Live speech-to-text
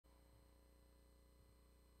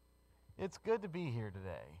It's good to be here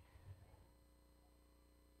today.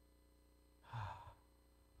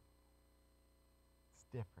 It's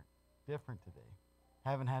different today.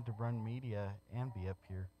 Haven't had to run media and be up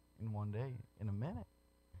here in one day, in a minute.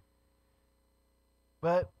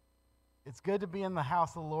 But it's good to be in the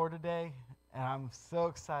house of the Lord today, and I'm so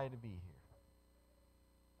excited to be here.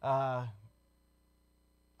 I'm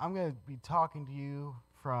going to be talking to you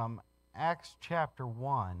from Acts chapter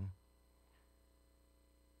 1.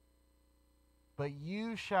 But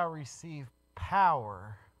you shall receive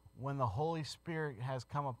power when the Holy Spirit has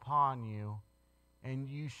come upon you, and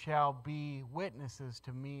you shall be witnesses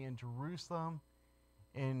to me in Jerusalem,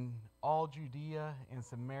 in all Judea and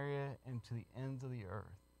Samaria, and to the ends of the earth.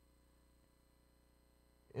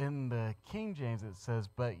 In the King James it says,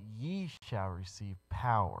 but ye shall receive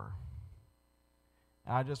power.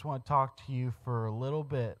 And I just want to talk to you for a little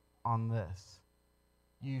bit on this.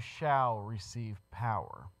 You shall receive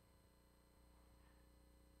power.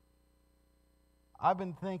 I've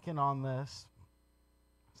been thinking on this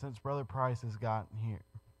since Brother Price has gotten here,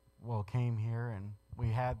 came here, and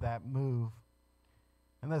we had that move.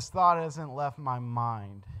 And this thought hasn't left my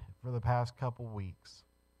mind for the past couple weeks.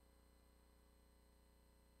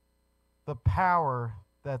 The power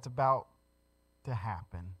that's about to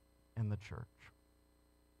happen in the church.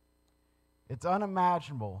 It's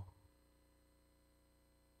unimaginable,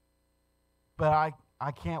 but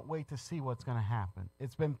I can't wait to see what's going to happen.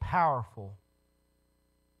 It's been powerful.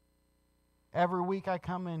 Every week I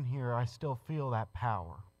come in here, I still feel that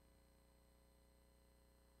power.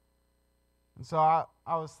 And so I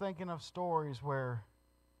was thinking of stories where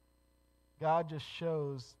God just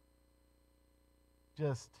shows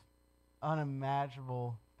just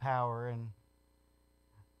unimaginable power. And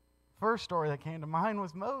the first story that came to mind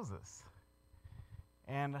was Moses.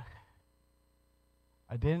 And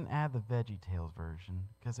I didn't add the VeggieTales version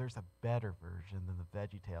because there's a better version than the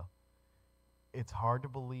VeggieTale. It's hard to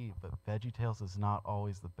believe, but VeggieTales is not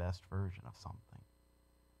always the best version of something.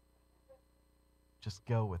 Just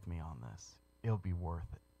go with me on this. It'll be worth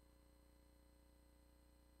it.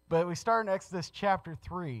 But we start in Exodus chapter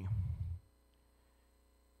 3.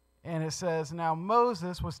 And it says, now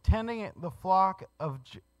Moses was tending the flock of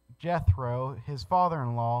Jethro, his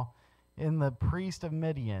father-in-law, in the priest of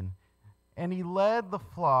Midian. And he led the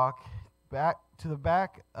flock back to the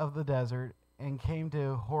back of the desert and came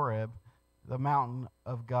to Horeb, the mountain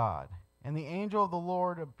of God. And the angel of the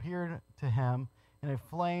Lord appeared to him in a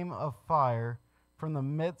flame of fire from the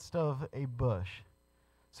midst of a bush.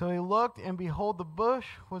 So he looked, and behold, the bush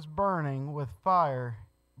was burning with fire,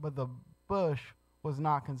 but the bush was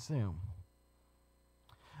not consumed.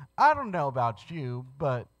 I don't know about you,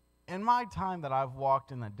 but in my time that I've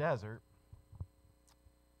walked in the desert,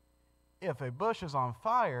 if a bush is on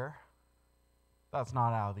fire, that's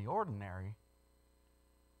not out of the ordinary.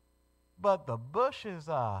 But the bush is,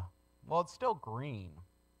 it's still green.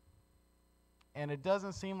 And it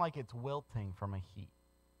doesn't seem like it's wilting from a heat.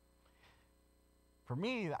 For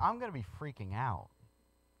me, I'm going to be freaking out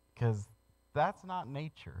because that's not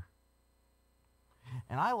nature.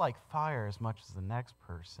 And I like fire as much as the next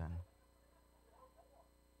person.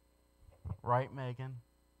 Right, Megan?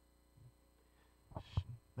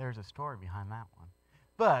 There's a story behind that one.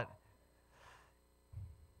 But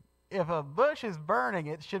if a bush is burning,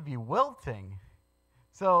 it should be wilting.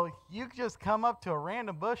 So you just come up to a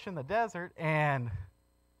random bush in the desert and,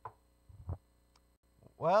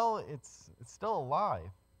 it's still alive.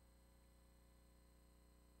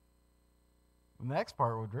 The next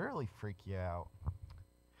part would really freak you out.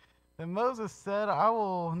 Then Moses said, I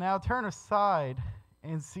will now turn aside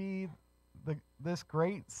and see this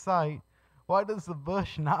great sight. Why does the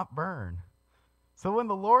bush not burn? So when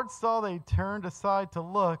the Lord saw they turned aside to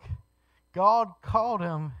look, God called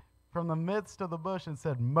him from the midst of the bush and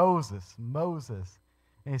said, Moses, Moses.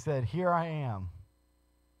 And he said, here I am.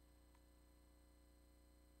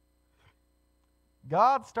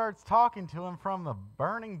 God starts talking to him from the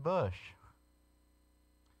burning bush.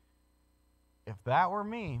 If that were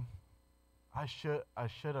me, I should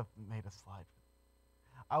have made a slide.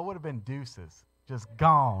 I would have been deuces, just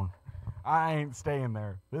gone. I ain't staying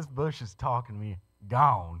there. This bush is talking to me.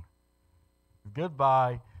 Gone.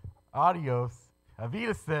 Goodbye. Adios.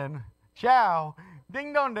 Avitasen. Ciao.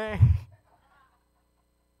 Ding dong day.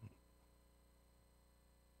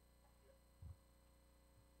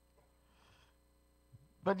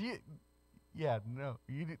 But you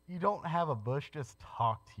don't have a bush just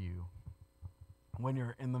talk to you when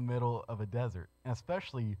you're in the middle of a desert,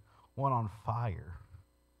 especially one on fire.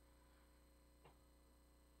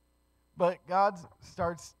 But God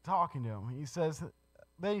starts talking to him. He says,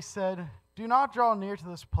 they said, do not draw near to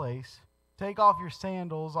this place, take off your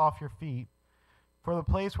sandals off your feet, for the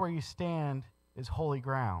place where you stand is holy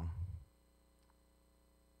ground.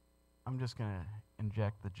 I'm just going to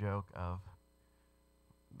inject the joke of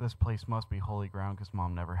this place must be holy ground because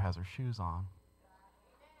Mom never has her shoes on.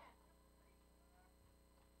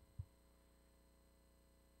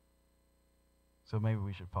 So maybe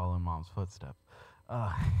we should follow in Mom's footsteps.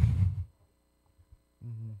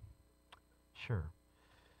 Sure.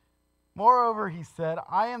 Moreover, he said,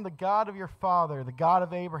 I am the God of your father, the God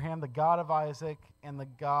of Abraham, the God of Isaac, and the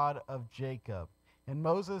God of Jacob. And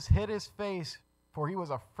Moses hid his face, for he was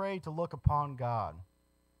afraid to look upon God.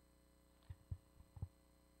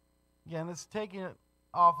 Again, this is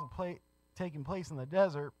taking place in the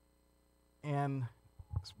desert, and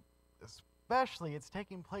especially it's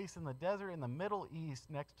taking place in the desert in the Middle East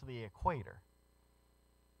next to the equator.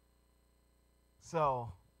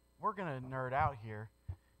 So we're going to nerd out here.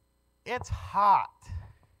 It's hot.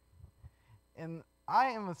 And I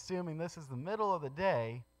am assuming this is the middle of the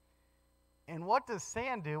day. And what does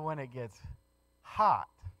sand do when it gets hot?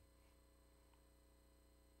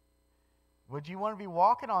 Would you want to be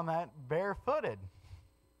walking on that barefooted?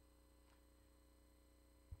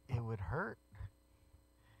 It would hurt.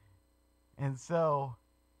 And so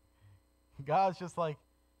God's just like,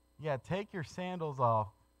 yeah, take your sandals off.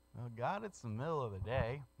 Oh, God, it's the middle of the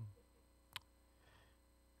day.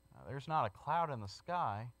 There's not a cloud in the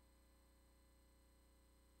sky.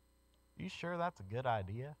 You sure that's a good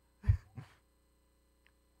idea?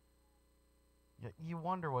 You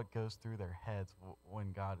wonder what goes through their heads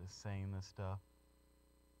when God is saying this stuff.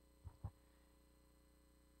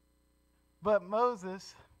 But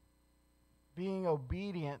Moses, being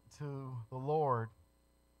obedient to the Lord,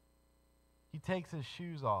 he takes his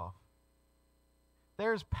shoes off.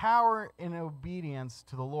 There's power in obedience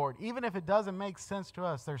to the Lord. Even if it doesn't make sense to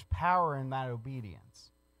us, there's power in that obedience.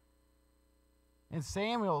 And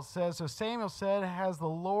Samuel says, so Samuel said, has the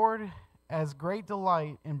Lord as great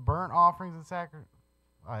delight in burnt offerings and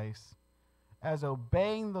sacrifice as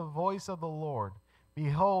obeying the voice of the Lord?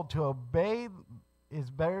 Behold, to obey is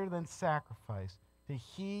better than sacrifice, to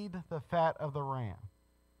heed the fat of the ram.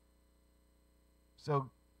 So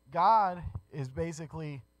God is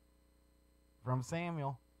basically, from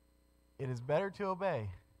Samuel, it is better to obey.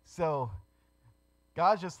 So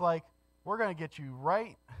God's just like, we're going to get you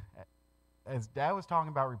right, as Dad was talking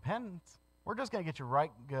about repentance, we're just going to get you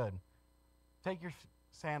right good. Take your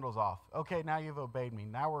sandals off. Okay, now you've obeyed me.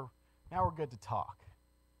 Now we're good to talk.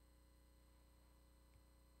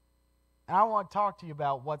 And I want to talk to you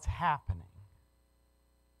about what's happening.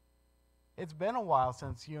 It's been a while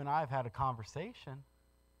since you and I have had a conversation.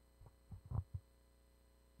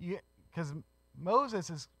 Because Moses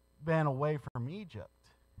has been away from Egypt.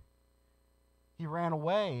 He ran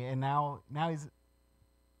away, and now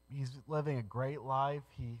he's living a great life.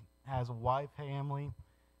 He has a wife, family.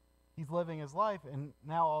 He's living his life, and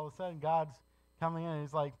now all of a sudden God's coming in and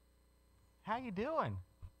he's like, how you doing?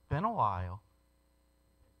 Been a while.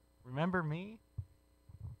 Remember me?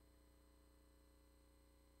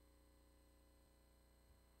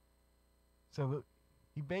 So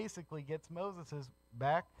he basically gets Moses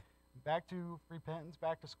back to repentance,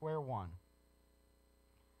 back to square one.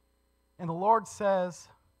 And the Lord says,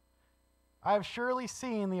 I have surely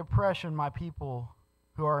seen the oppression my people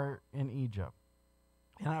who are in Egypt.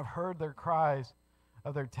 And I've heard their cries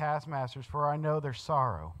of their taskmasters, for I know their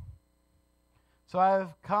sorrow. So I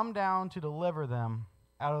have come down to deliver them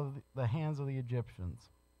out of the hands of the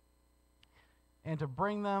Egyptians, and to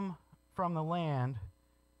bring them from the land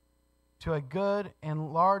to a good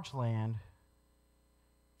and large land,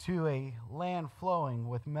 to a land flowing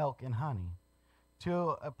with milk and honey, to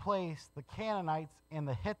a place the Canaanites and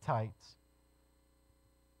the Hittites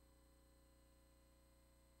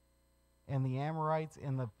and the Amorites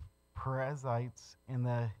and the Perizzites and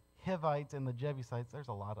the Hivites and the Jebusites. There's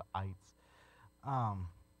a lot of ites.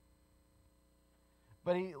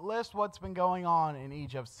 But he lists what's been going on in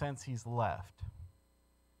Egypt since he's left.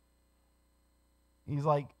 He's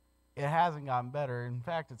like, it hasn't gotten better. In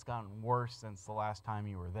fact, it's gotten worse since the last time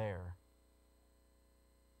you were there.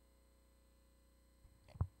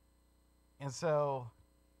 And so,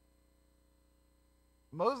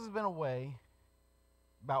 Moses has been away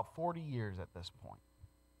about 40 years at this point.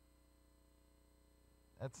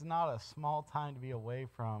 That's not a small time to be away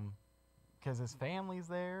from, because his family's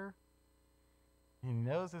there. And he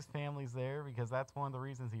knows his family's there because that's one of the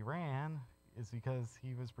reasons he ran, is because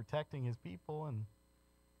he was protecting his people. And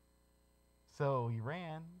so he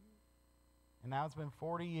ran. And now it's been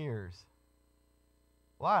 40 years.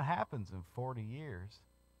 A lot happens in 40 years.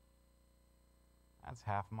 That's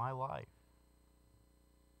half my life.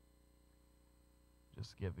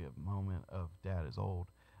 just give you a moment of Dad is old.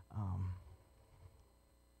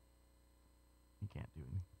 He can't do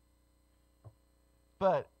anything.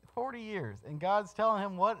 But 40 years, and God's telling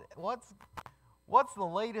him what's the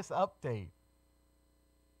latest update?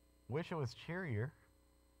 Wish it was cheerier.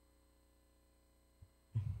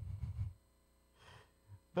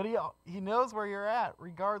 But he knows where you're at,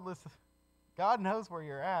 regardless. God knows where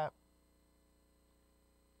you're at.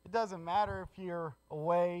 It doesn't matter if you're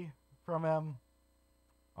away from him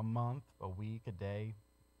a month, a week, a day,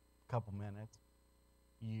 a couple minutes,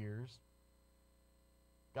 years.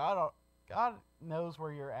 God knows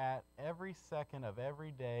where you're at every second of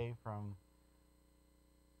every day, from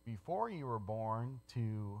before you were born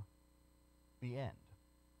to the end.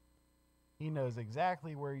 He knows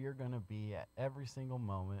exactly where you're going to be at every single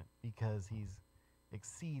moment, because he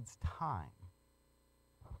exceeds time.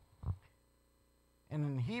 And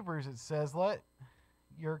in Hebrews it says, let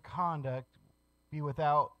your conduct be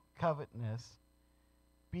without covetousness.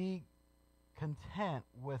 Be content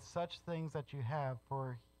with such things that you have,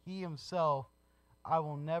 for he himself, I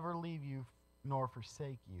will never leave you nor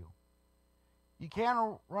forsake you. You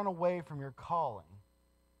can't run away from your calling.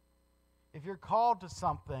 If you're called to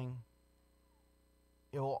something,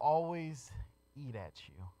 it will always eat at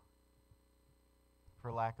you,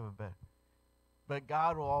 for lack of a better. But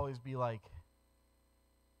God will always be like,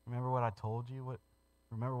 remember what I told you?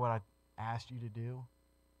 Remember what I asked you to do?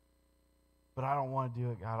 But I don't want to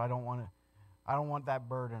do it, God. I don't want that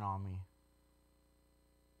burden on me.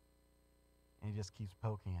 And he just keeps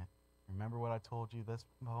poking it. Remember what I told you this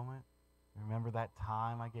moment? Remember that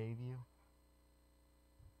time I gave you?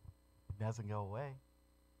 It doesn't go away.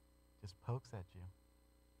 It just pokes at you.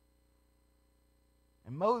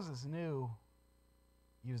 And Moses knew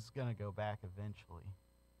he was going to go back eventually.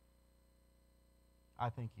 I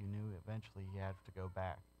think he knew eventually he had to go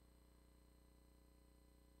back.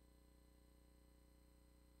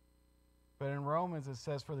 But in Romans it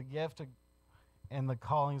says, for the gift and the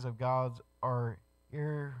callings of God are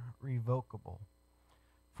irrevocable.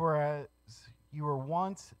 For as you were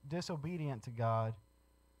once disobedient to God,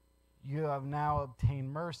 you have now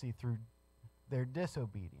obtained mercy through their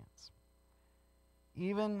disobedience.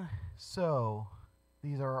 Even so,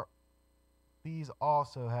 these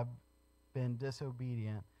also have been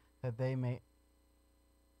disobedient, that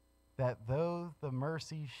though the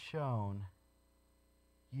mercy shown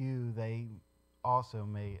you, they also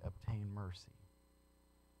may obtain mercy.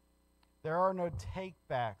 There are no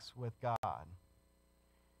take-backs with God.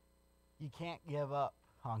 You can't give up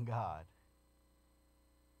on God.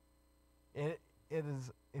 It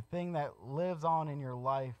is a thing that lives on in your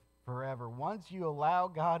life forever. Once you allow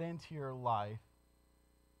God into your life,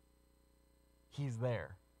 he's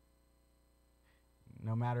there.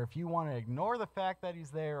 No matter if you want to ignore the fact that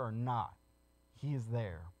he's there or not, he is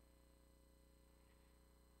there.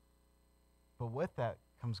 But with that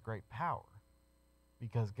comes great power,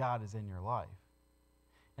 because God is in your life.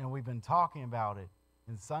 And we've been talking about it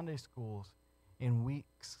in Sunday schools in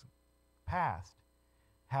weeks past,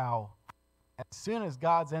 how as soon as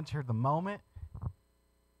God's entered the moment,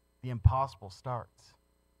 the impossible starts.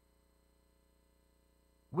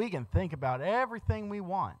 We can think about everything we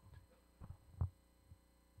want,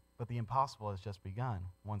 but the impossible has just begun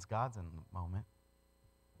once God's in the moment.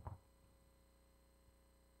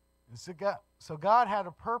 And so God had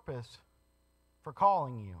a purpose for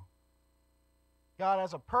calling you. God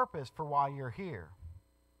has a purpose for why you're here.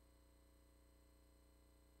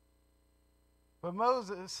 But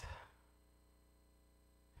Moses,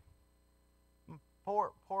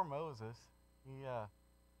 poor Moses,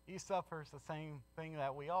 he suffers the same thing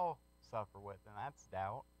that we all suffer with, and that's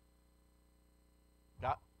doubt.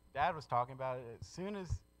 Dad was talking about it. As soon as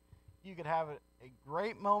you could have a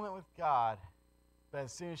great moment with God, but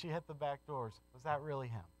as soon as you hit the back doors, was that really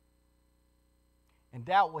him? And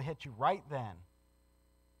doubt will hit you right then.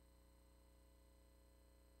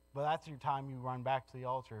 But that's your time you run back to the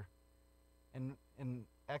altar. And in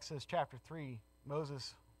Exodus chapter 3,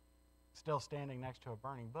 Moses still standing next to a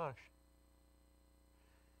burning bush,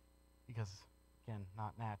 because, again,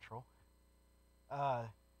 not natural.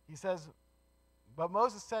 He says, but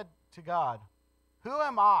Moses said to God, who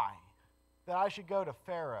am I that I should go to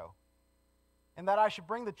Pharaoh, and that I should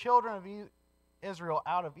bring the children of Israel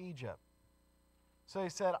out of Egypt? So he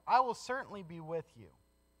said, I will certainly be with you.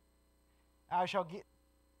 I shall be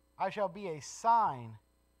a sign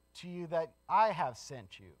to you that I have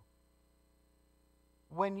sent you.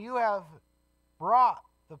 When you have brought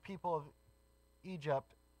the people of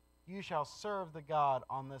Egypt, you shall serve the God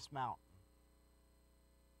on this mountain.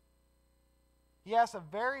 He asks a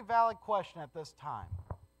very valid question at this time.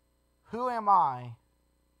 Who am I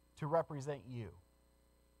to represent you.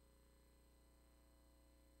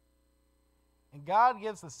 And God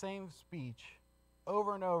gives the same speech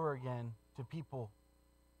over and over again to people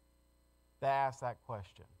that ask that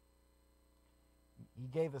question. He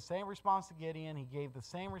gave the same response to Gideon. He gave the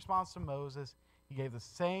same response to Moses. He gave the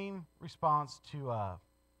same response to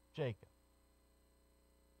Jacob.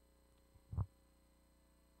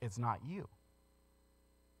 It's not you.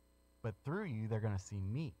 But through you, they're going to see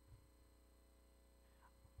me.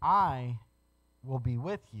 I will be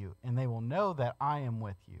with you, and they will know that I am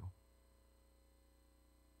with you.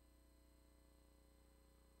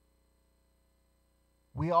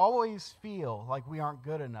 We always feel like we aren't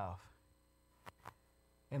good enough.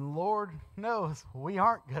 And Lord knows we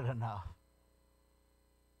aren't good enough.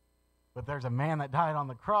 But there's a man that died on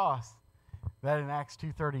the cross that in Acts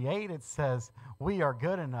 2:38 it says, we are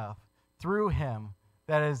good enough through him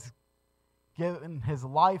that has given his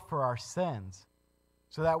life for our sins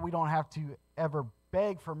so that we don't have to ever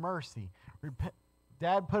beg for mercy.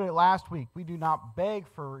 Dad put it last week, we do not beg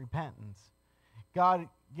for repentance. God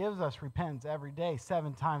gives us repentance every day,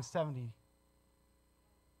 7 times 70.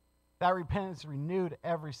 That repentance is renewed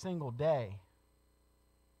every single day.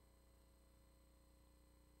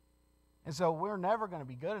 And so we're never going to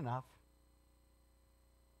be good enough.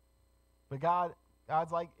 But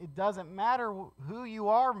God's like, it doesn't matter who you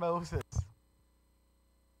are, Moses,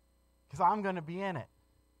 because I'm going to be in it.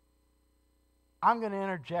 I'm going to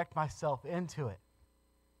interject myself into it.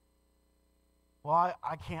 Well,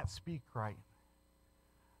 I can't speak right.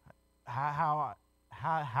 How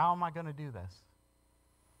am I going to do this?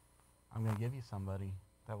 I'm going to give you somebody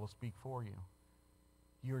that will speak for you.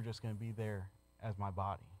 You're just going to be there as my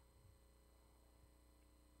body.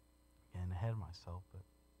 Getting ahead of myself, but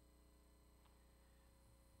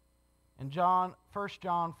in 1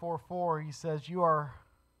 John 4:4, he says, you are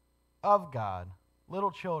of God,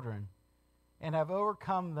 little children, and have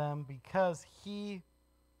overcome them, because he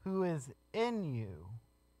who is in you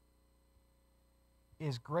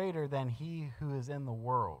is greater than he who is in the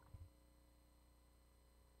world.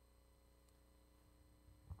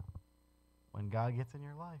 When God gets in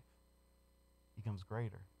your life, he becomes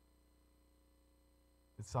greater.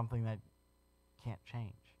 It's something that can't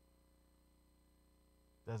change.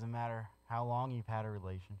 Doesn't matter how long you've had a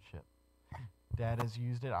relationship. Dad has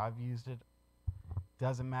used it, I've used it.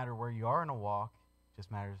 Doesn't matter where you are in a walk,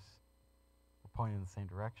 just matters we're pointing in the same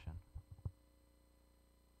direction.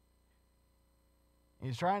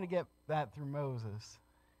 He's trying to get that through Moses.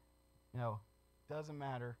 Doesn't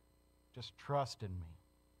matter, just trust in me.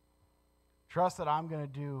 Trust that I'm going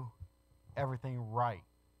to do everything right.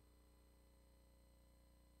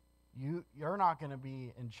 You're not going to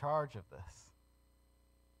be in charge of this.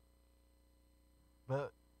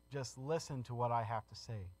 But just listen to what I have to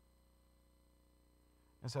say.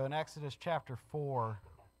 And so in Exodus chapter 4,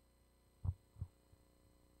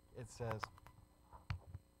 it says,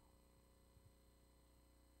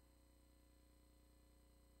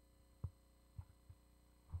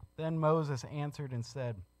 then Moses answered and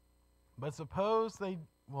said, but suppose they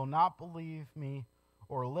will not believe me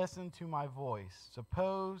or listen to my voice.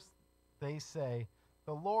 Suppose they say,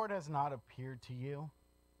 the Lord has not appeared to you.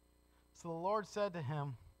 So the Lord said to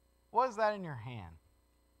him, what is that in your hand?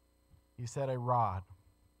 He said, a rod.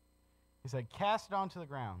 He said, cast it onto the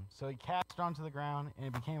ground. So he cast it onto the ground, and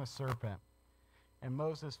it became a serpent. And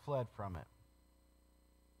Moses fled from it.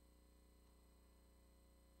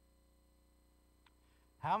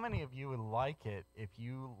 How many of you would like it if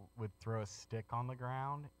you would throw a stick on the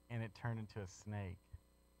ground and it turned into a snake?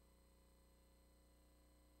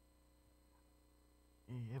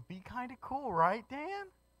 It'd be kind of cool, right, Dan?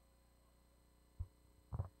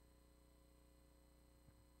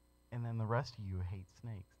 And then the rest of you hate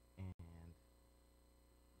snakes, and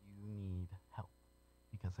you need help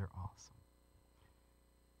because they're awesome.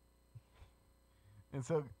 And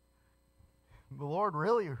so the Lord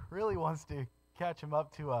really, really wants to catch him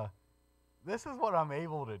up to this is what I'm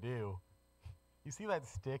able to do. You see that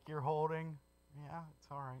stick you're holding? Yeah, it's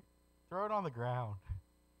all right. Throw it on the ground.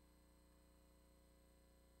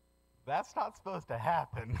 That's not supposed to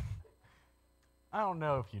happen. I don't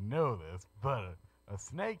know if you know this, but a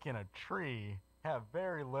snake and a tree have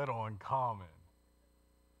very little in common.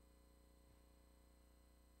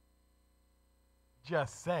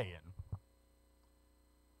 Just saying.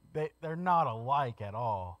 They're not alike at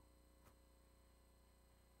all.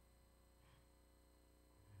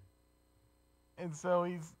 And so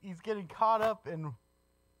he's getting caught up in,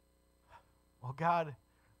 well, God,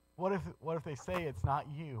 what if they say it's not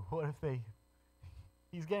you? What if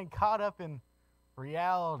he's getting caught up in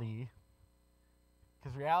reality,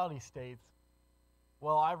 because reality states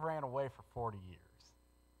Well, I've ran away for 40 years.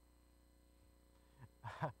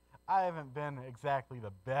 I haven't been exactly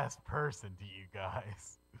the best person to you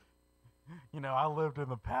guys. I lived in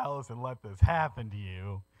the palace and let this happen to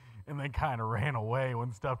you, and then kind of ran away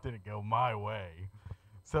when stuff didn't go my way.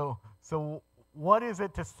 So what is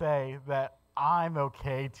it to say that I'm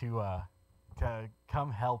okay to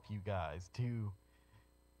come help you guys, to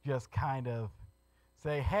just kind of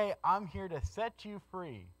say, hey, I'm here to set you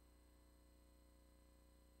free?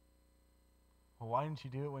 Well, why didn't you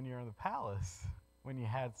do it when you were in the palace, when you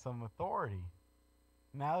had some authority?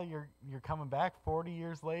 Now you're coming back 40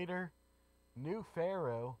 years later, new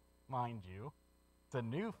Pharaoh, mind you. It's a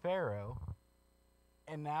new Pharaoh.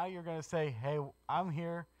 And now you're going to say, hey, I'm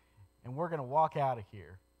here, and we're going to walk out of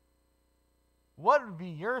here. What would be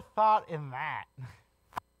your thought in that?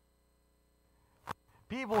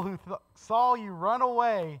 People who saw you run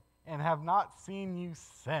away and have not seen you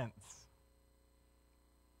since.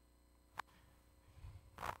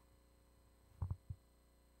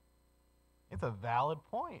 It's a valid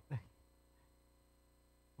point.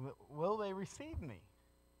 Will they receive me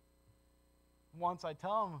once I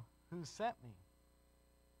tell them who sent me?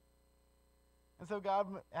 And so God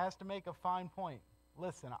has to make a fine point.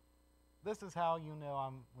 Listen, this is how you know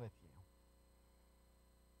I'm with you.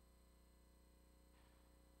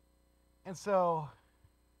 And so,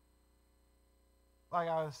 like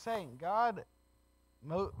I was saying,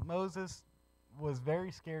 Moses was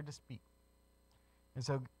very scared to speak. And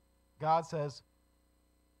so God says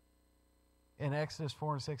in Exodus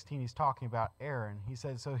 4:16, he's talking about Aaron. He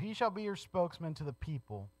said, so he shall be your spokesman to the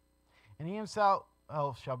people, and he himself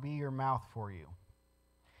shall be your mouth for you.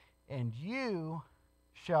 And you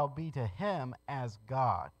shall be to him as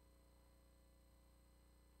God.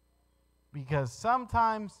 Because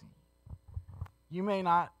sometimes you may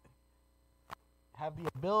not have the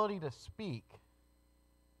ability to speak,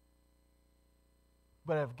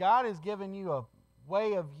 but if God has given you a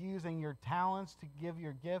way of using your talents to give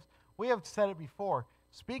your gifts, we have said it before,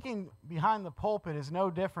 speaking behind the pulpit is no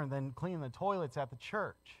different than cleaning the toilets at the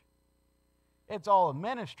church. It's all a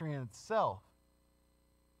ministry in itself.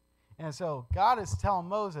 And so God is telling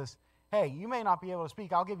Moses, hey, you may not be able to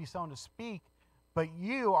speak. I'll give you someone to speak, but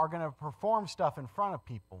you are going to perform stuff in front of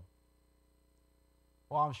people.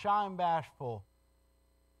 Well, I'm shy and bashful.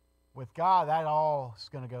 With God, that all is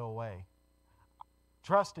going to go away.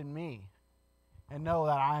 Trust in me and know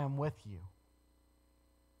that I am with you.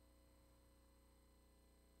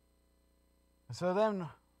 And so then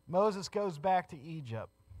Moses goes back to Egypt.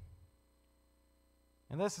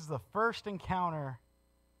 And this is the first encounter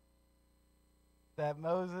that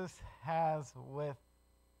Moses has with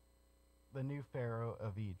the new Pharaoh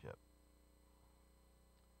of Egypt.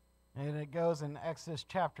 And it goes in Exodus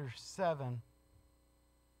chapter 7.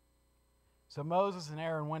 So Moses and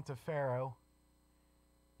Aaron went to Pharaoh,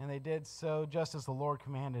 and they did so just as the Lord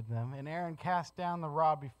commanded them. And Aaron cast down the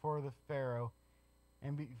rod before the Pharaoh,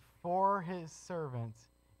 and before his servants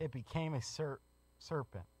it became a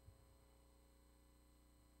serpent.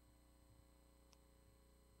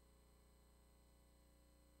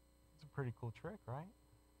 It's a pretty cool trick, right?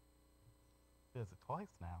 Does it twice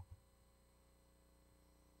now.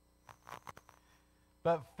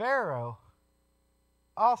 But Pharaoh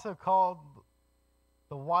also called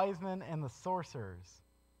the wise men and the sorcerers.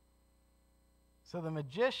 So the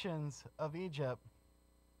magicians of Egypt,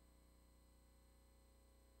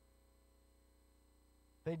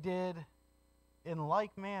 they did in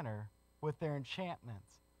like manner with their enchantments.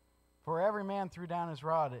 For every man threw down his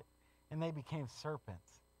rod, and they became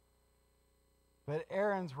serpents. But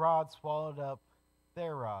Aaron's rod swallowed up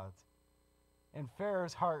their rods, and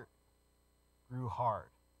Pharaoh's heart grew hard,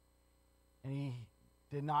 and he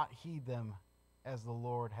did not heed them as the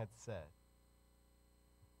Lord had said.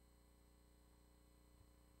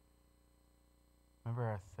 Remember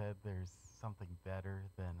I said there's something better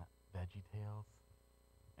than VeggieTales?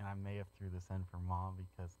 And I may have threw this in for Mom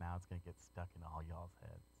because now it's going to get stuck in all y'all's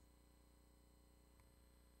heads.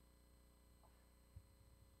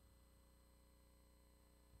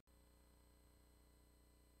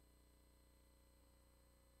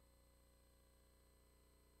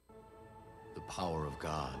 The power of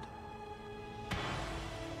God.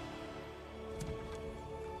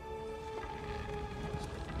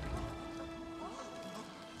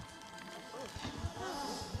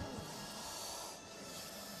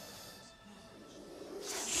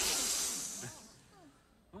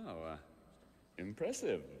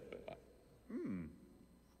 Impressive.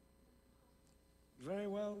 Very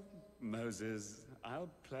well, Moses. I'll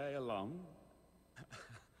play along.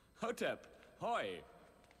 Hotep, hoy!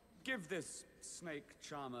 Give this snake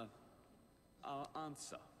charmer our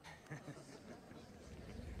answer.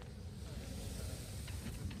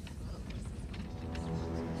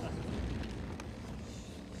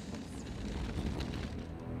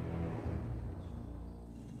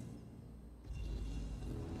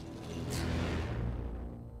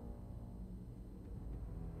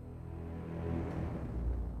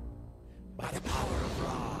 By the power of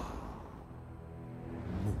Ra.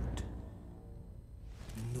 Mut.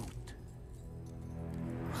 Nut.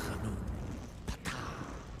 Chanun.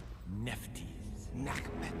 Ptah. Nephthys.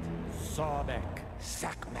 Nachmet. Sobek.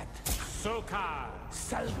 Sekhmet. Sokar.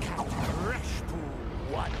 Selkat. Reshpu.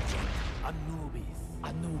 Wadjet. Anubis.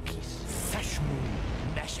 Anukis. Seshmu.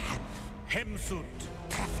 Meshhet. Hemsut.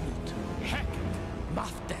 Tefnut. Heket.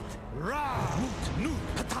 Mafdet. Ra. Mut. Nut.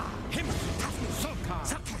 Ptah. Hemsut. Tefnut. Sokar.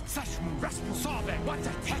 Selkat. Seshmu. Reshpu. Sobek.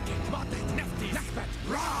 Wadjet. Heket. Mafdet. Nephthys. Nachmet.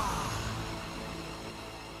 Ra.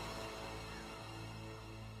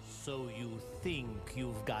 So you think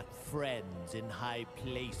you've got friends in high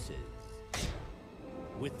places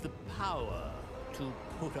with the power to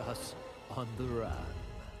put us on the run?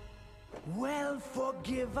 Well,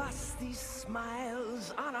 forgive us these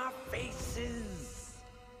smiles on our faces.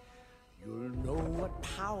 You'll know what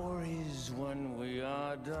power is when we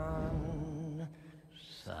are done,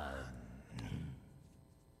 son.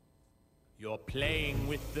 You're playing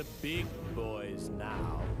with the big boys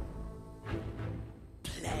now.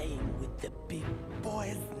 Playing with the big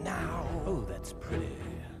boys now. Oh, that's pretty.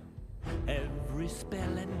 Every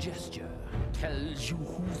spell and gesture Tells you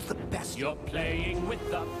who's the best. You're playing with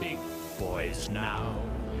the big boys now.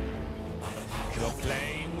 You're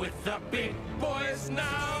playing with the big boys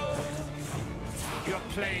now. You're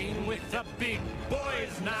playing with the big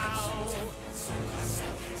boys now.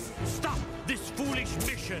 Stop this foolish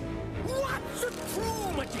mission. What's a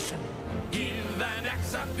true magician? Give an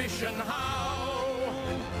exhibition how.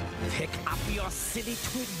 Pick up your silly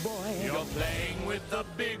twig, boy. You're playing with the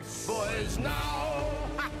big boys now.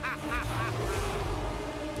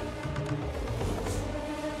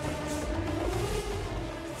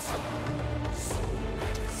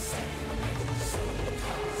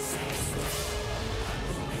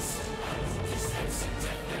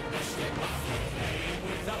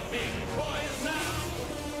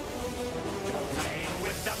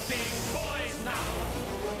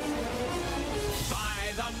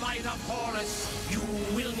 Of Horus, you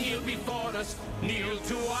will kneel before us, kneel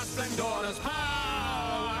to our splendorous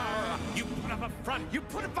power. You put up a front, you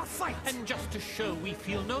put up a fight, and just to show we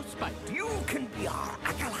feel no spite, You can be our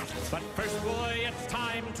acolyte. but first, boy, it's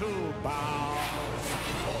time to bow.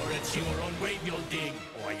 Or it's your own grave you'll dig,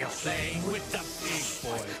 or you're playing with the big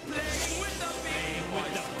boys. Playing with the big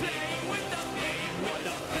boys. Playing with the big boys.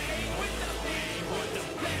 Playing with the big boys.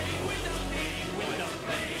 Playing with the big boys.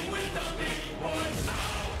 Playing with the big boys now.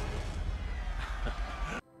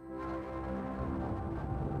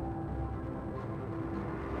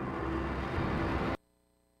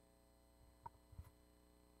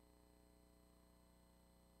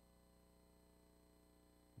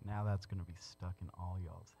 Now that's going to be stuck in all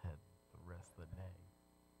y'all's head the rest of the day.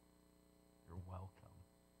 You're welcome.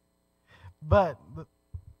 But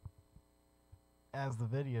as the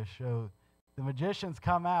video showed, the magicians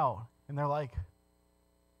come out and they're like,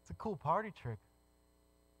 it's a cool party trick.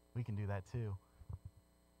 We can do that too.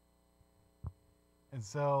 And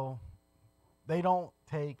so they don't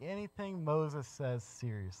take anything Moses says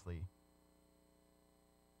seriously.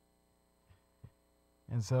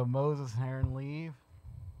 And so Moses and Aaron leave.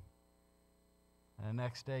 And the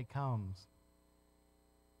next day comes.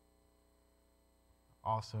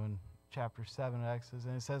 Also in chapter 7 of Exodus.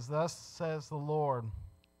 And it says, thus says the Lord,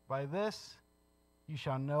 by this you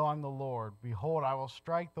shall know I'm the Lord. Behold, I will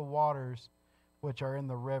strike the waters which are in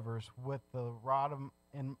the rivers with the rod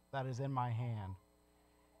that is in my hand.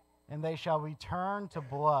 And they shall be turned to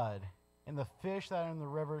blood. And the fish that are in the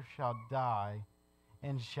river shall die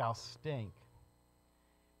and shall stink.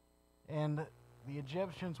 And the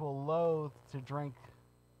Egyptians will loathe to drink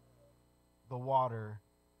the water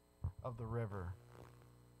of the river.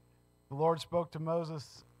 The Lord spoke to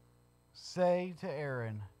Moses, say to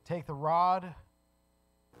Aaron, take the rod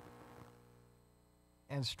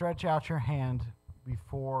and stretch out your hand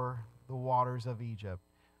before the waters of Egypt,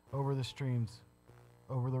 over the streams,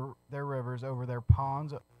 over their rivers, over their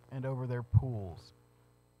ponds, and over their pools,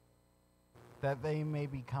 that they may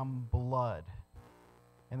become blood.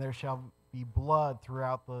 And there shall be blood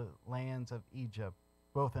throughout the lands of Egypt,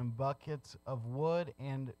 both in buckets of wood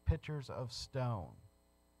and pitchers of stone.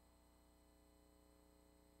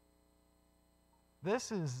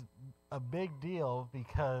 This is a big deal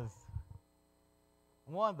because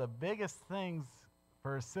one of the biggest things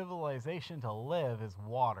for a civilization to live is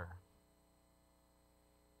water.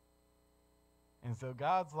 And so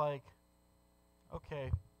God's like,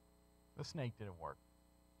 okay, the snake didn't work.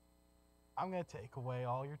 I'm going to take away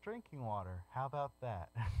all your drinking water. How about that?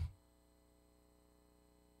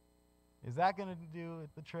 Is that going to do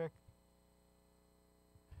the trick?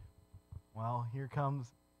 Well, here comes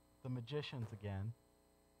the magicians again.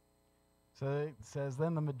 So it says,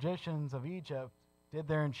 then the magicians of Egypt did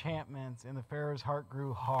their enchantments, and the Pharaoh's heart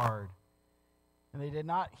grew hard. And they did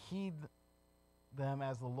not heed them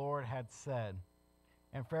as the Lord had said.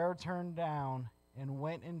 And Pharaoh turned down and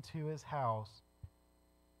went into his house.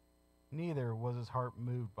 Neither was his heart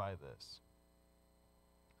moved by this.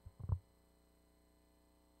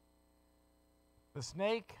 The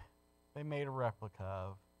snake they made a replica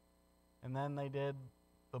of. And then they did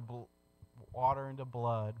the water into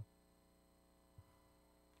blood.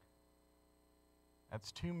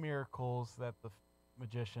 That's two miracles that the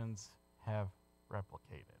magicians have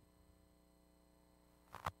replicated.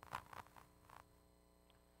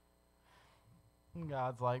 And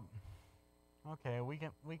God's like, okay, we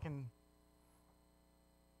can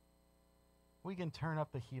turn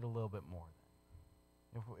up the heat a little bit more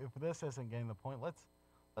then. If this isn't getting the point,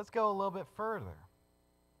 let's go a little bit further.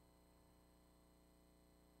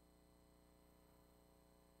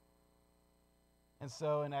 And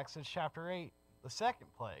so in Exodus chapter 8, the second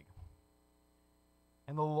plague.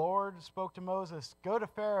 And the Lord spoke to Moses, go to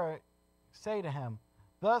Pharaoh, say to him,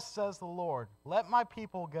 thus says the Lord, let my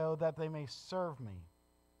people go that they may serve me.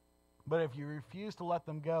 But if you refuse to let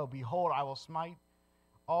them go, behold, I will smite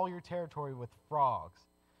all your territory with frogs.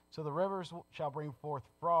 So the rivers shall bring forth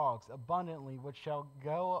frogs abundantly, which shall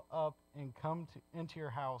go up and come into your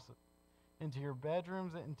house, into your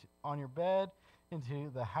bedrooms, on your bed,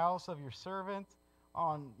 into the house of your servants,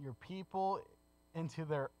 on your people, into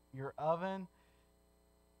your oven,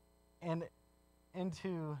 and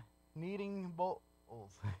into kneading bowls.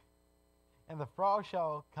 And the frog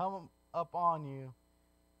shall come up on you,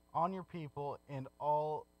 on your people, and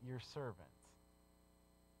all your servants.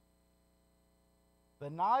 The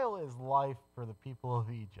Nile is life for the people of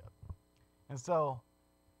Egypt. And so,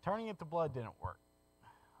 turning it to blood didn't work.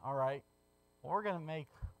 All right? Well, we're going to make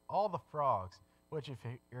all the frogs, which if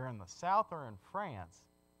you're in the South or in France,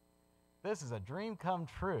 this is a dream come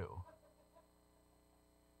true.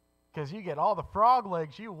 Because you get all the frog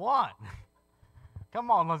legs you want. Come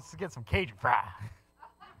on, let's get some Cajun fry.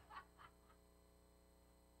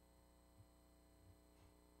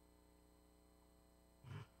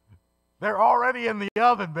 They're already in the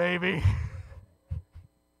oven, baby.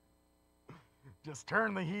 Just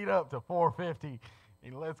turn the heat up to 450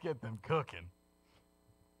 and let's get them cooking.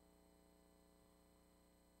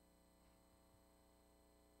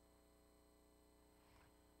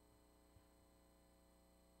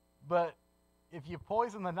 But if you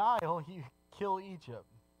poison the Nile, you kill Egypt.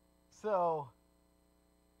 So,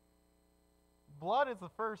 blood is the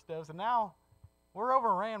first dose, and now we're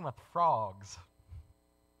overran with frogs.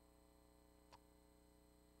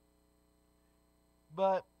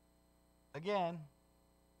 But, again,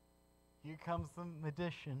 here comes the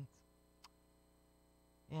magicians.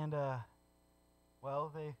 And,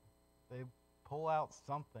 well, they pull out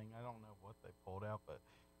something. I don't know what they pulled out, but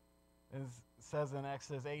it says in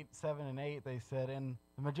Exodus 7 and 8, they said, and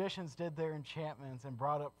the magicians did their enchantments and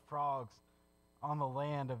brought up frogs on the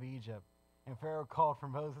land of Egypt. And Pharaoh called for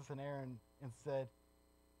Moses and Aaron and said,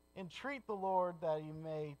 entreat the Lord that he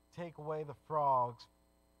may take away the frogs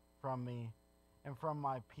from me and from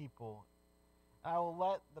my people. I will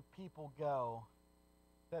let the people go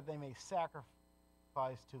that they may sacrifice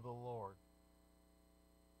to the Lord.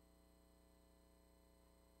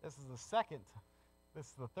 This is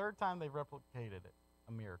the third time they've replicated it,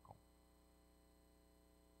 a miracle.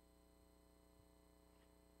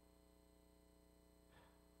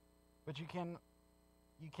 But you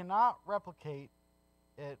cannot replicate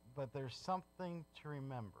it, but there's something to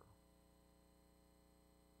remember.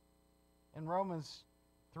 In Romans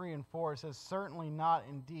 3 and 4, it says, certainly not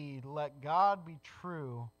indeed, let God be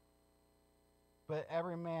true, but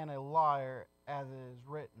every man a liar, as it is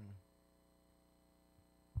written,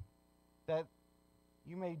 that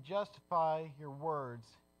you may justify your words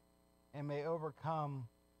and may overcome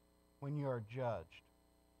when you are judged.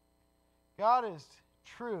 God is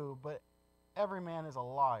true, but every man is a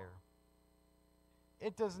liar.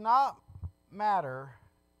 It does not matter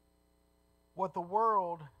what the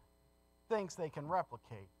world thinks they can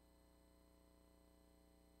replicate.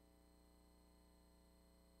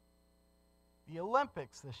 The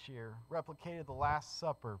Olympics this year replicated the Last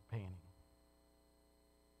Supper painting.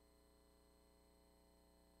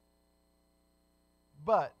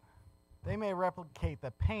 But they may replicate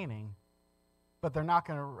the painting, but they're not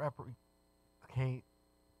going to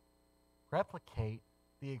replicate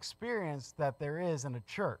the experience that there is in a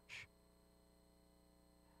church.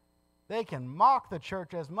 They can mock the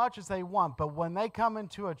church as much as they want, but when they come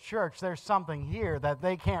into a church, there's something here that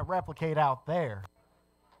they can't replicate out there.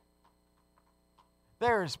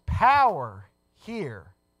 There's power here.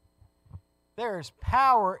 There's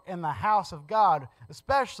power in the house of God,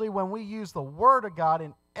 especially when we use the Word of God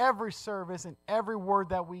in every service and every word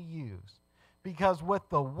that we use. Because with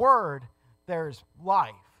the Word, there's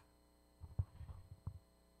life.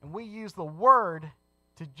 And we use the Word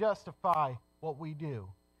to justify what we do.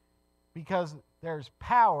 Because there's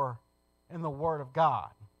power in the Word of God.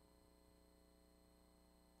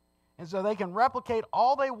 And so they can replicate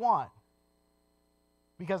all they want.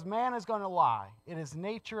 Because man is going to lie. It is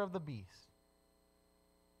nature of the beast.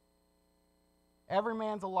 Every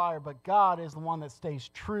man's a liar, but God is the one that stays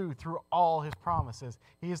true through all his promises.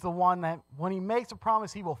 He is the one that when he makes a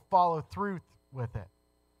promise, he will follow through with it.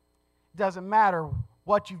 It doesn't matter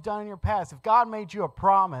what you've done in your past. If God made you a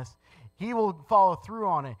promise, he will follow through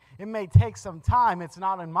on it. It may take some time. It's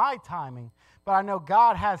not in my timing, but I know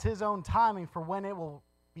God has his own timing for when it will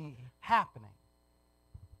be happening.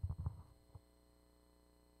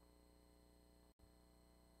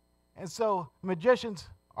 And so magicians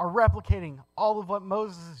are replicating all of what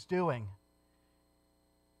Moses is doing.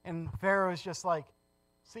 And Pharaoh is just like,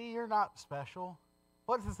 see, you're not special.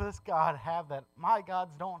 What does this God have that my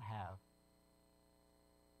gods don't have?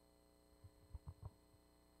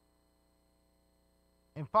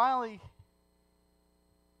 And finally,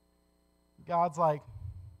 God's like,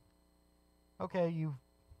 okay, you've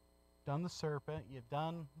done the serpent, you've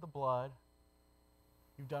done the blood,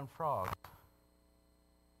 you've done frogs.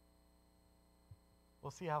 We'll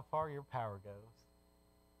see how far your power goes.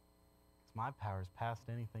 Because my power is past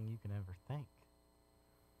anything you can ever think.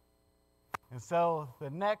 And so the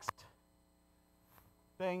next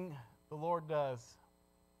thing the Lord does.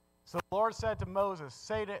 So the Lord said to Moses,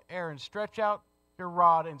 say to Aaron, stretch out your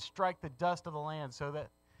rod and strike the dust of the land so that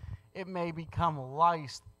it may become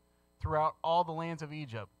lice throughout all the lands of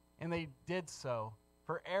Egypt. And they did so.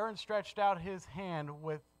 For Aaron stretched out his hand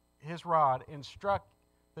with his rod and struck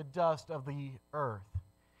the dust of the earth.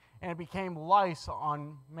 And it became lice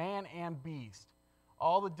on man and beast.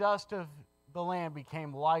 All the dust of the land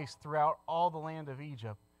became lice throughout all the land of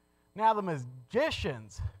Egypt. Now the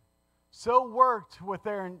magicians so worked with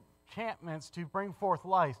their enchantments to bring forth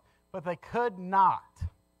lice, but they could not.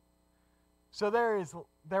 So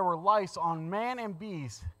there were lice on man and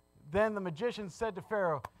beast. Then the magician said to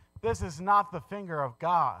Pharaoh, this is not the finger of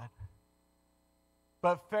God.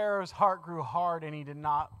 But Pharaoh's heart grew hard, and he did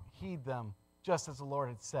not heed them, just as the Lord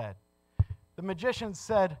had said. The magician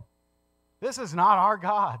said, this is not our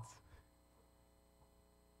gods.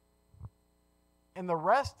 And the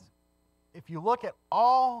rest, if you look at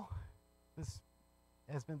all, this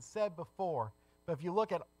has been said before, but if you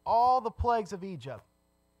look at all the plagues of Egypt,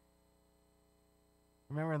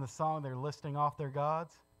 remember in the song they're listing off their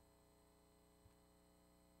gods?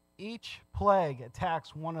 Each plague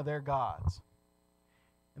attacks one of their gods.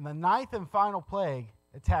 And the ninth and final plague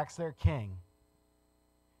attacks their king.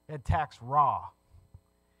 It attacks Ra.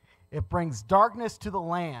 It brings darkness to the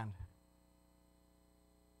land.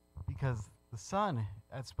 Because the sun,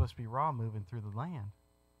 that's supposed to be Ra moving through the land.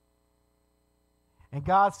 And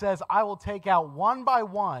God says, I will take out one by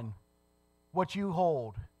one what you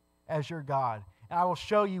hold as your God. And I will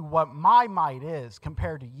show you what my might is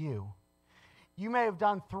compared to you. You may have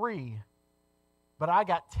done 3, but I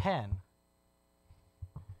got 10.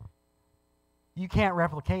 You can't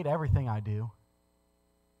replicate everything I do.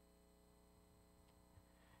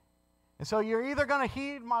 And so you're either going to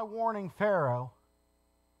heed my warning, Pharaoh,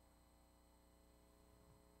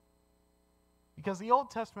 because the Old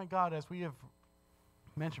Testament God, as we have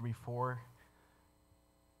mentioned before,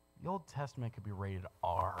 the Old Testament could be rated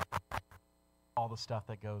R, all the stuff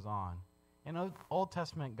that goes on. And the Old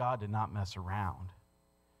Testament God did not mess around.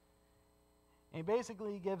 And he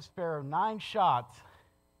basically gives Pharaoh 9 shots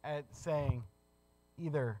at saying,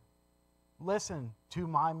 either listen to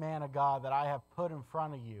my man of God that I have put in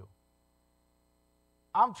front of you.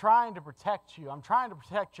 I'm trying to protect you. I'm trying to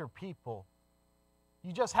protect your people.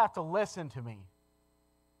 You just have to listen to me.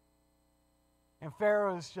 And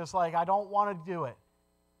Pharaoh is just like, I don't want to do it.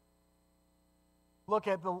 Look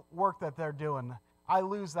at the work that they're doing. I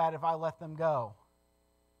lose that if I let them go.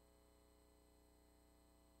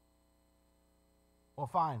 Well,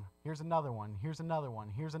 fine. Here's another one. Here's another one.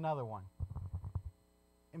 Here's another one.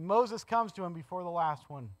 And Moses comes to him before the last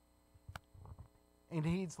one and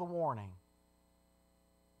heeds the warning.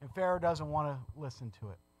 And Pharaoh doesn't want to listen to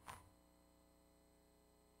it.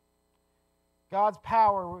 God's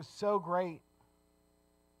power was so great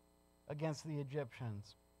against the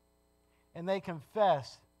Egyptians. And they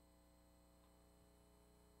confessed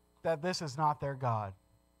that this is not their God,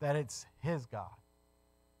 that it's his God.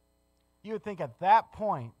 You would think at that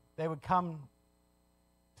point they would come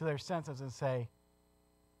to their senses and say,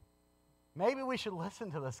 maybe we should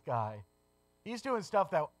listen to this guy. He's doing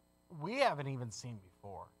stuff that we haven't even seen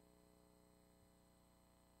before.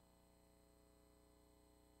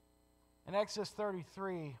 In Exodus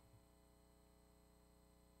 33,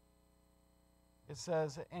 it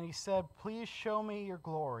says, and he said, please show me your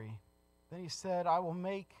glory. Then he said, I will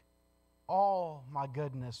make all my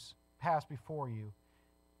goodness pass before you,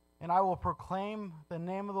 and I will proclaim the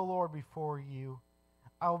name of the Lord before you.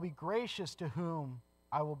 I will be gracious to whom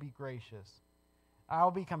I will be gracious. I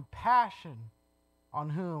will be compassionate on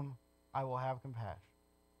whom I will have compassion.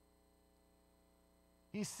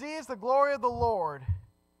 He sees the glory of the Lord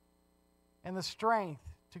and the strength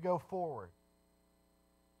to go forward.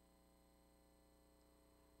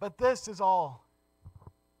 But this is all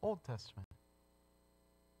Old Testament.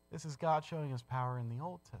 This is God showing his power in the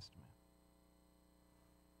Old Testament.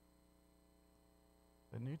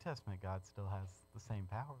 The New Testament, God still has the same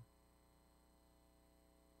power.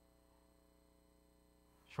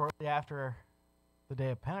 Shortly after the day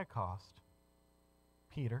of Pentecost,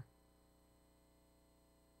 Peter,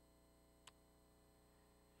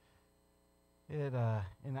 in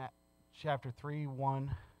that chapter 3,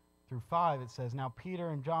 1 through 5, it says, now Peter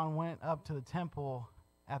and John went up to the temple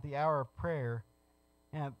at the hour of prayer,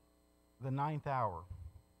 and at the 9th hour.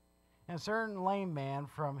 And a certain lame man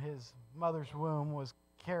from his mother's womb was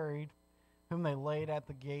carried, whom they laid at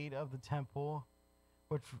the gate of the temple,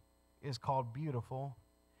 which is called Beautiful,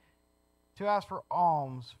 to ask for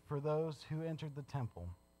alms for those who entered the temple.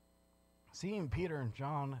 Seeing Peter and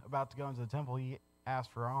John about to go into the temple, he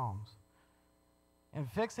asked for alms. And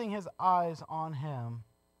fixing his eyes on him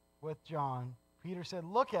with John, Peter said,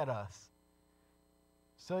 look at us.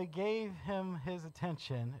 So he gave him his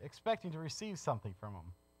attention, expecting to receive something from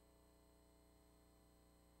him.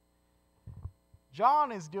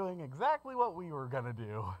 John is doing exactly what we were going to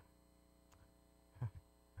do.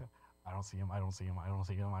 I don't see him, I don't see him, I don't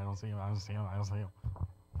see him, I don't see him, I don't see him, I don't see him.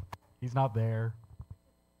 He's not there.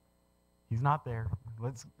 He's not there.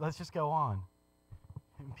 Let's just go on.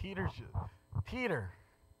 And Peter,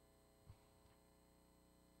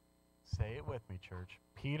 say it with me, church.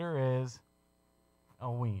 Peter is a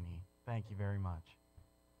weenie. Thank you very much.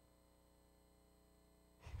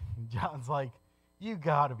 John's like, you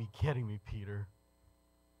got to be kidding me, Peter.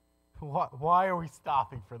 Why are we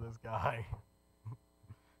stopping for this guy?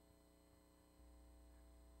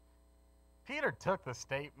 Peter took the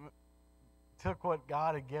statement, took what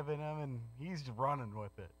God had given him, and he's running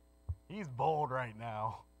with it. He's bold right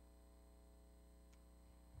now.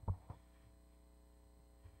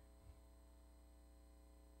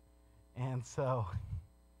 And so,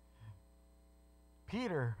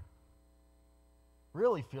 Peter,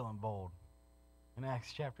 really feeling bold in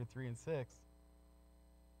Acts chapter 3 and 6,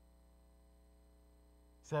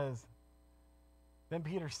 says, then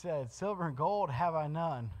Peter said, silver and gold have I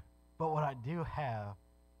none, but what I do have,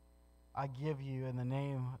 I give you in the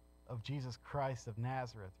name of Jesus Christ of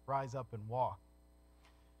Nazareth. Rise up and walk.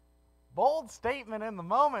 Bold statement in the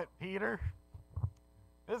moment, Peter.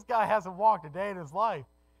 This guy hasn't walked a day in his life.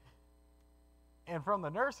 And from the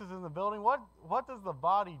nurses in the building, what does the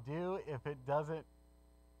body do if it doesn't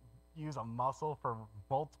use a muscle for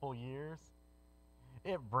multiple years?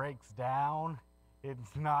 It breaks down.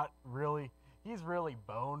 It's not really, he's really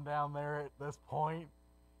boned down there at this point.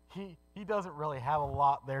 He doesn't really have a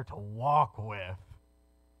lot there to walk with.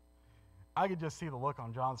 I could just see the look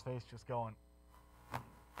on John's face just going,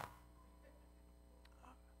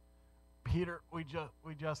 Peter, we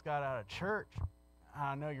just got out of church.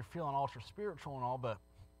 I know you're feeling ultra spiritual and all, but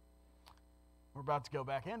we're about to go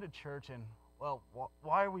back into church, and, well,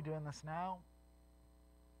 why are we doing this now?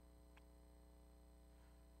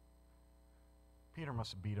 Peter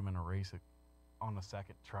must have beat him in a race on the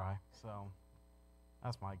second try, so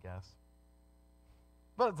that's my guess.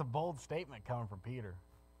 But it's a bold statement coming from Peter,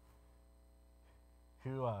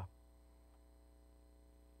 who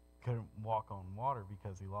couldn't walk on water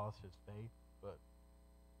because he lost his faith, but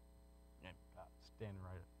standing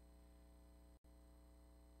right.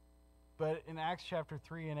 But in Acts chapter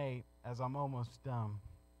 3 and 8, as I'm almost done,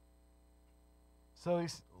 so he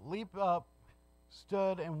leaped up,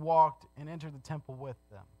 stood and walked and entered the temple with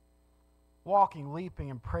them, walking,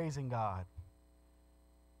 leaping, and praising God.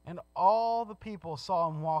 And all the people saw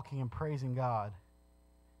him walking and praising God.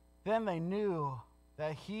 Then they knew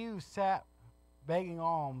that he who sat begging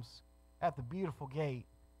alms at the beautiful gate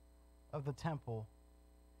of the temple,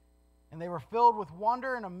 and they were filled with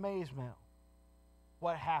wonder and amazement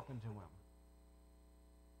what happened to him.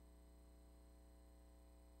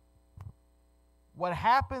 What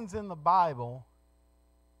happens in the Bible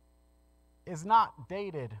is not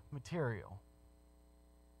dated material.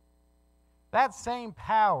 That same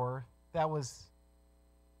power that was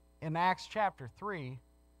in Acts chapter 3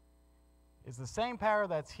 is the same power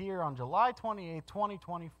that's here on July 28,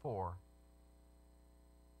 2024.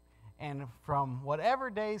 And from whatever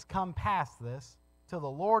days come past this, till the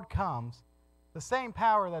Lord comes, the same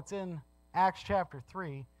power that's in Acts chapter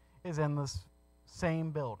 3 is in this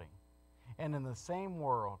same building and in the same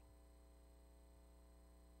world.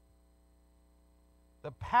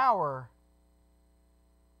 The power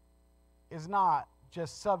is not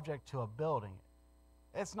just subject to a building.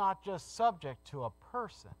 It's not just subject to a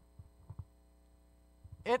person.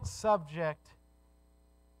 It's subject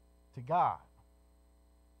to God.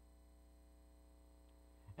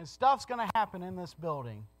 And stuff's going to happen in this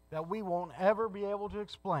building that we won't ever be able to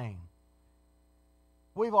explain.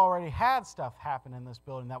 We've already had stuff happen in this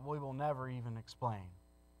building that we will never even explain.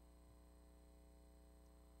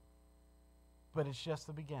 But it's just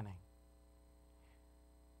the beginning.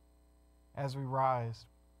 As we rise,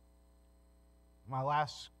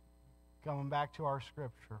 coming back to our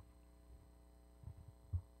scripture.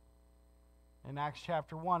 In Acts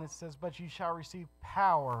chapter 1, it says, "But you shall receive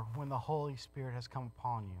power when the Holy Spirit has come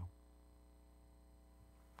upon you.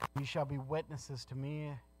 You shall be witnesses to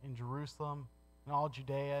me in Jerusalem and all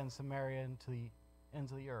Judea and Samaria and to the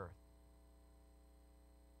ends of the earth."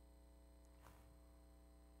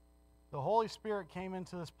 The Holy Spirit came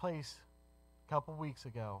into this place a couple weeks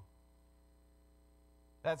ago.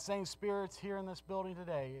 That same Spirit's here in this building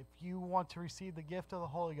today. If you want to receive the gift of the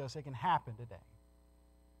Holy Ghost, it can happen today.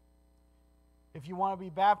 If you want to be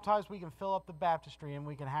baptized, we can fill up the baptistry and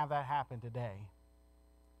we can have that happen today.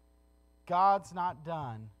 God's not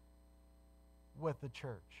done with the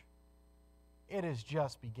church. It is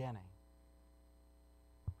just beginning.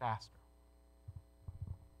 Pastor.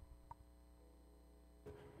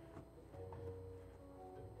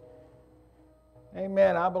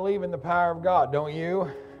 Amen. I believe in the power of God, don't you?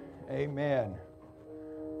 Amen.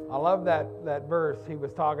 I love that verse he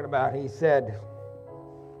was talking about. He said,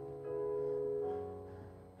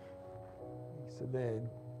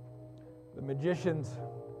 the magicians,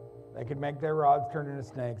 they could make their rods turn into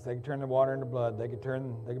snakes. They could turn the water into blood. They could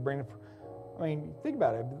bring it. I mean, think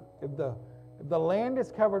about it. If the land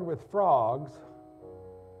is covered with frogs,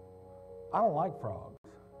 I don't like frogs,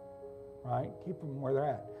 right? Keep them where they're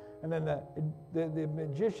at. And then the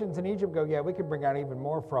magicians in Egypt go, yeah, we could bring out even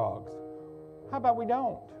more frogs. How about we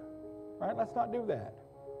don't? Right? Let's not do that.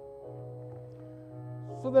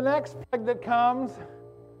 So the next plague that comes,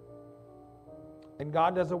 and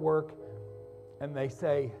God does a work, and they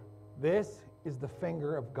say, this is the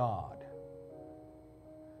finger of God.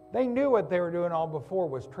 They knew what they were doing all before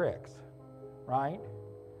was tricks, right?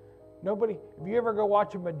 Nobody, if you ever go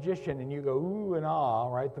watch a magician and you go, ooh and ah,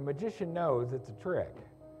 right? The magician knows it's a trick.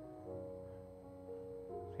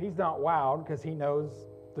 He's not wowed because he knows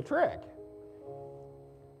the trick.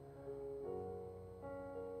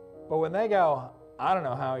 But when they go, I don't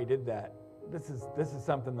know how he did that. This is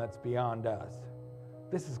something that's beyond us.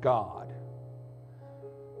 This is God.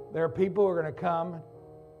 There are people who are going to come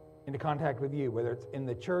into contact with you, whether it's in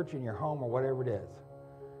the church, in your home, or whatever it is.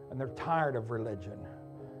 And they're tired of religion.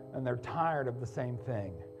 And they're tired of the same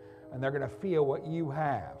thing. And they're going to feel what you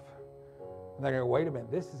have. And they're going to go, wait a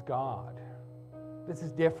minute, this is God. This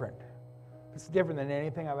is different. This is different than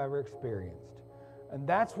anything I've ever experienced. And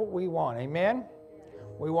that's what we want. Amen?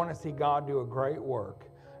 We want to see God do a great work.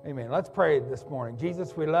 Amen. Let's pray this morning.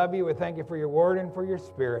 Jesus, we love you. We thank you for your word and for your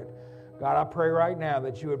spirit. God, I pray right now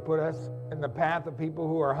that you would put us in the path of people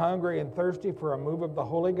who are hungry and thirsty for a move of the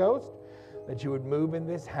Holy Ghost, that you would move in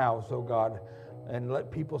this house, oh God, and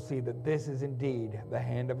let people see that this is indeed the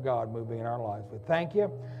hand of God moving in our lives. We thank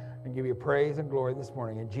you and give you praise and glory this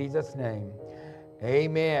morning. In Jesus' name,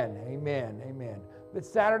 amen, amen, amen.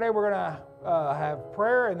 This Saturday we're going to have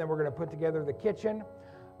prayer, and then we're going to put together the kitchen.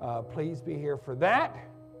 Please be here for that.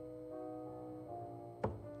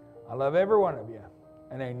 I love every one of you,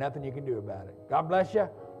 and ain't nothing you can do about it. God bless you.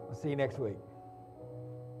 I'll see you next week.